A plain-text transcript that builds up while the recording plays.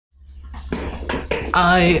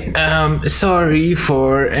I am sorry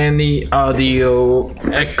for any audio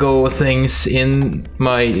echo things in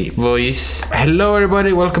my voice. Hello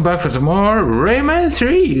everybody, welcome back for some more Rayman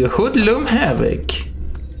 3 Hoodlum Havoc.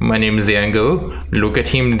 My name is Zeeangoo. Look at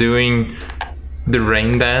him doing the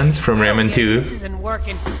rain dance from Rayman 2. This isn't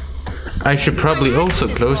working. I should probably also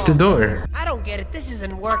close the door. I don't get it. This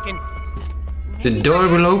isn't working. The door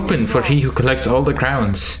will open for he who collects all the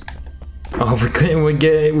crowns. Oh, we're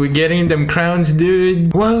getting them crowns,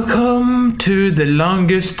 dude. Welcome to the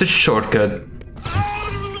longest shortcut.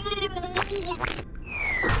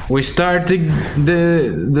 We start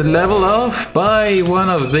the level off by one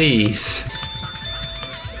of these.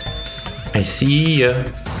 I see ya.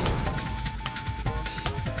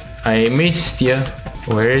 I missed ya.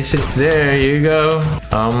 Where is it? There you go.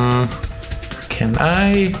 Can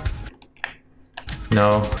I?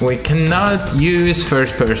 No, we cannot use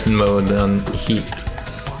first person mode on heat.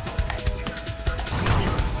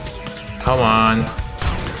 Come on.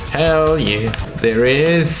 Hell yeah. There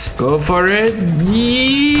is. Go for it.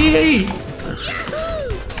 Yay!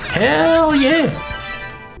 Hell yeah.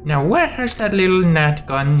 Now where has that little gnat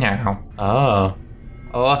gone now? Oh.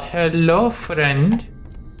 Oh, hello friend.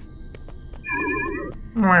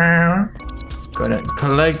 Wow. Gonna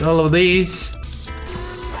collect all of these.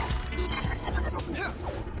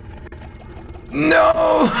 No!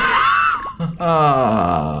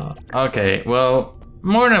 Ah. Okay, well,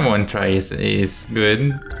 more than one try is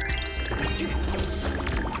good.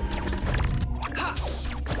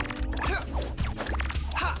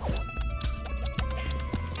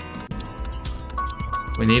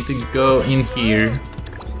 We need to go in here.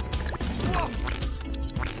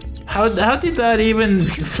 How did that even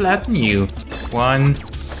flatten you? 1,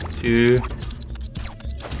 2.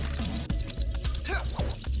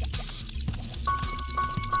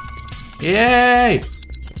 Yay!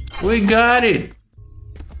 We got it!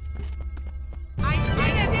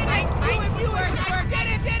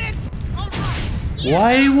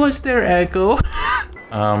 Why was there echo?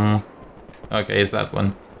 Okay, it's that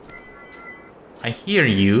one. I hear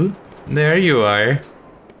you. There you are.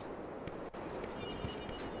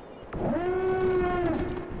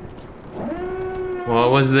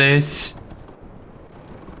 What was this?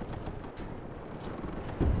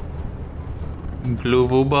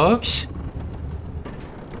 Blue box?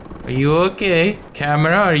 Are you okay?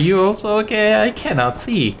 Camera, are you also okay? I cannot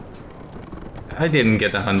see. I didn't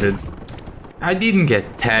get 100. I didn't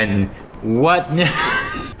get 10. What?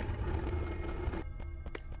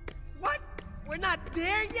 What? We're not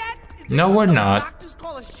there yet? No, we're not. Doctors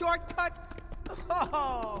call a shortcut?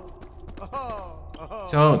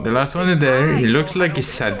 So, the last one is there. He looks like a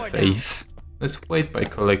sad face. Let's wait by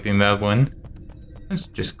collecting that one. Let's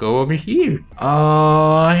just go over here.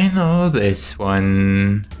 Oh, I know this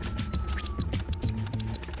one.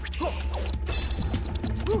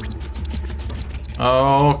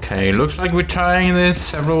 Okay, looks like we're trying this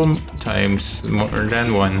several times, more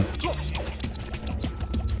than one.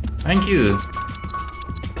 Thank you.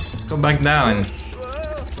 Let's go back down.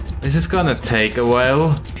 This is gonna take a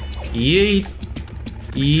while. Yeet.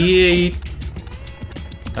 Yeet.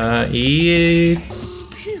 Yeet.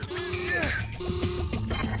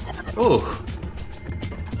 Oh.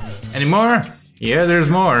 Any more? Yeah, there's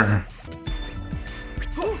more.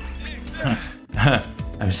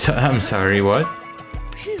 I'm sorry, what?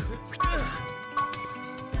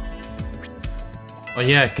 Oh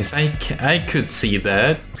yeah, cause I could see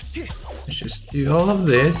that. Let's just do all of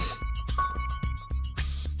this.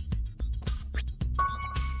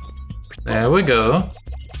 There we go.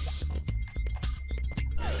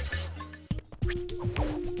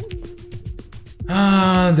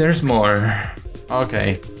 Ah, there's more.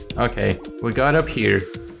 Okay, okay, we got up here.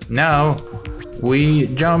 Now we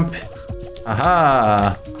jump.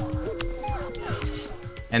 Aha!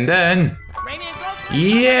 And then,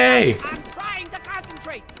 yay!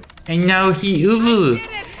 And now he uvu.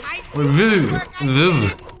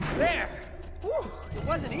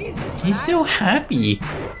 He's so happy.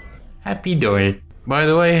 Happy door. By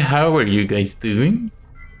the way, how are you guys doing?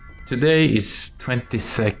 Today is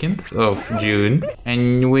 22nd of June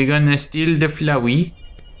and we're gonna steal the flowy.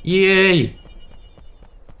 Yay!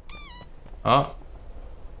 Oh.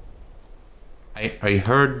 I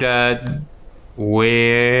heard that.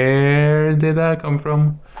 Where did that come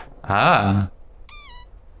from? Ah.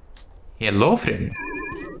 Hello, friend.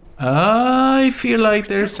 I feel like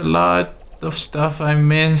there's a lot of stuff I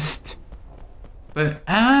missed. But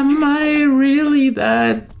am I really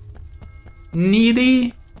that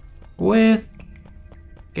needy with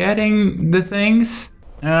getting the things?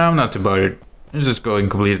 I'm not too bothered. Let's just go and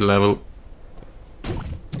complete the level.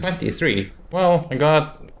 23. Well, I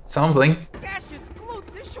got something. Gaseous glue,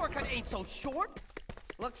 this shortcut ain't so short.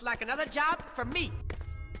 Looks like another job for me.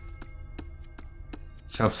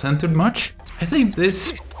 Self-centered much? I think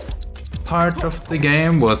this part of the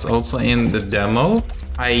game was also in the demo.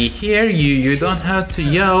 I hear you, you don't have to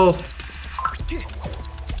yell.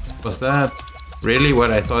 Was that really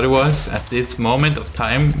what I thought it was at this moment of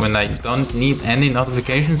time when I don't need any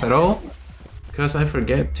notifications at all? Because I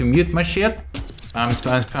forget to mute my shit. Bam,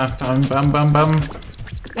 spam, spam, spam, bam, bam, bam.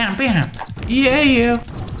 Bam, bam. Yeah.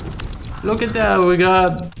 Look at that, we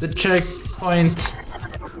got the checkpoint.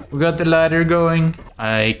 We got the ladder going.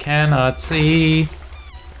 I cannot see.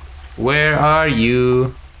 Where are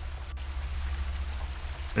you?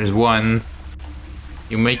 There's one.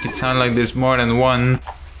 You make it sound like there's more than one.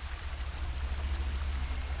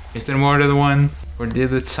 Is there more than one? Or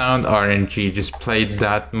did it sound RNG just played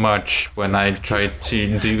that much when I tried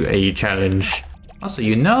to do a challenge? Also,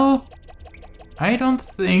 you know, I don't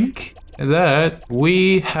think that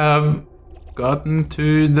we have gotten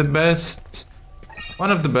to the best,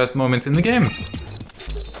 one of the best moments in the game.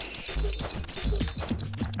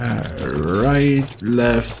 Right,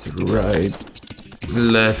 left, right,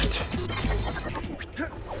 left.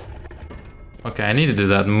 Okay, I need to do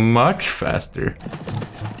that much faster.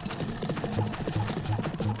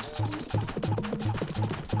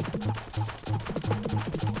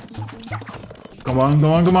 Come on,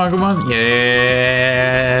 come on, come on, come on.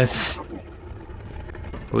 Yes!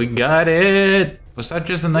 We got it! Was that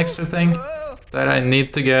just an extra thing that I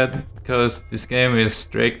need to get? Because this game is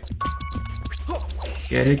strict.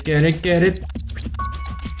 Get it, get it, get it.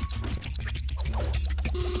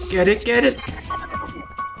 Get it, get it.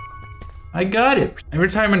 I got it. Every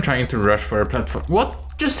time I'm trying to rush for a platform.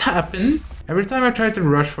 What just happened? Every time I try to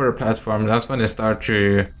rush for a platform, that's when they start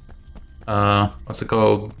to... what's it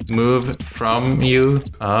called? Move from you?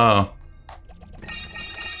 Oh.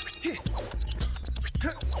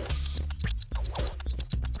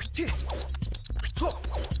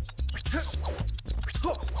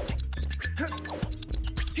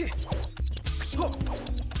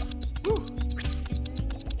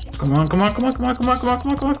 Come on, come on, come on, come on, come on, come on,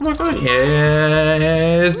 come on, come on, come on, come on.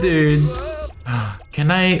 Yes, dude.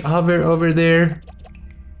 Can I hover over there?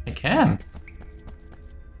 I can.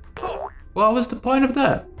 What was the point of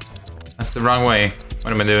that? That's the wrong way.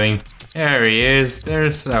 What am I doing? There he is.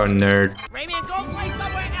 There's our nerd. Rayman, go play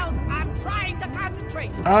somewhere else. I'm trying to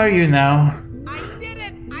concentrate. Are you now? I did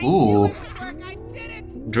it. I Ooh. knew it would work. I did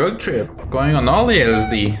it. Drug trip. Going on all the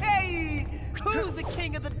LSD. Hey, who's the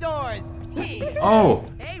king of the doors? Oh,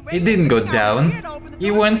 Hey, it Rayman, didn't go I was here down. to open the He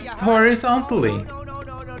door went for you, huh? horizontally. No,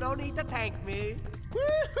 don't need to thank me.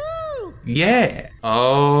 Woohoo! Yeah.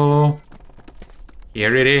 Oh.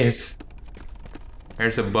 Here it is.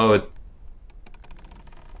 There's a boat.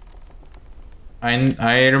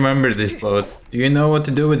 I remember this boat. Do you know what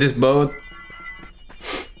to do with this boat?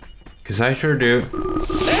 Cause I sure do.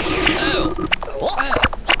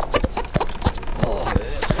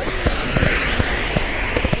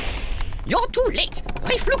 You're too late.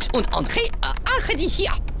 Reflux und Entrée are already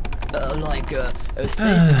here.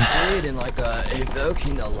 Basic shit and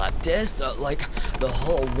evoking the leptis, like the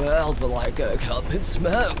whole world will come in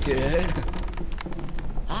smoke, dude.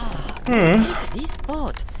 Take this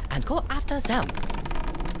boat and go after them.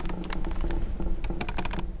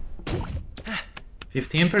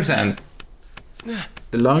 15%.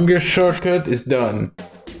 The longest shortcut is done.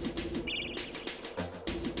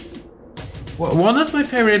 One of my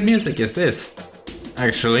favorite music is this,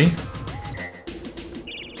 actually.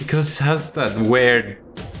 Because it has that weird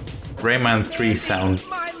Rayman 3 sound.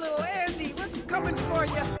 My little Andy, we're coming for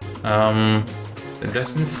you. There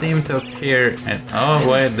doesn't seem to appear and oh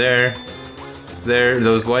wait, there,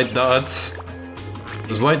 those white dots.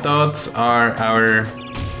 Those white dots are our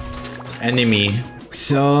enemy.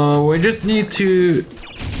 So we just need to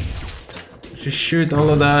just shoot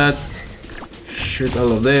all of that, shoot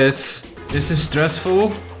all of this. This is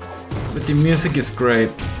stressful, but the music is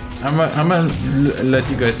great. I'm gonna let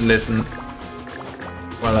you guys listen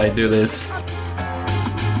while I do this.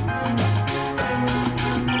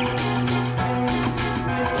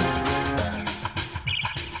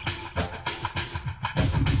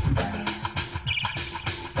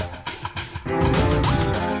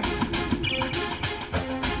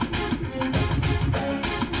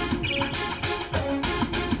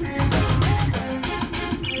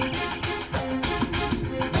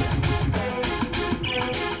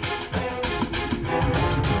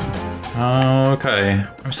 Okay,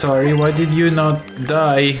 I'm sorry, why did you not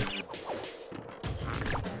die?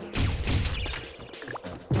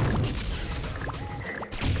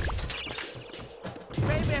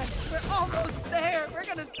 Rayman, we're almost there. We're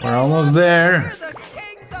gonna save We're almost them. there. We're the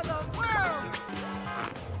kings of the world.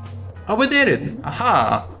 Oh, we did it!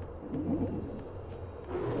 Aha!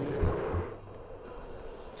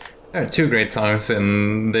 There are two great songs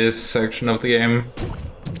in this section of the game.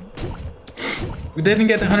 We didn't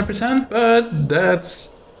get 100%, but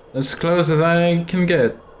that's as close as I can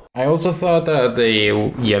get. I also thought that the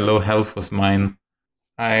yellow health was mine.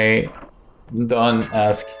 I don't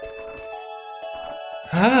ask.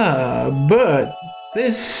 But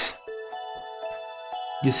this...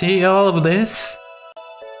 You see all of this?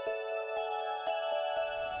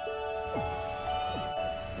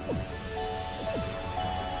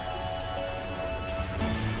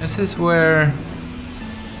 This is where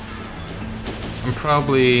I'm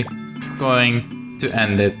probably going to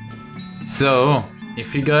end it. So,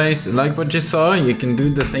 if you guys like what you saw, you can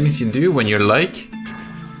do the things you do when you're like.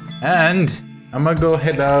 And I'm gonna go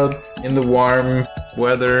head out in the warm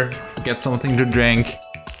weather, get something to drink.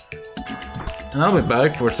 And I'll be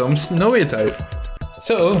back for some snowy type.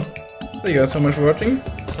 So, thank you guys so much for watching.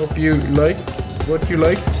 Hope you liked what you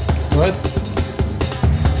liked. What?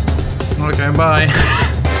 Okay,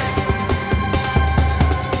 bye.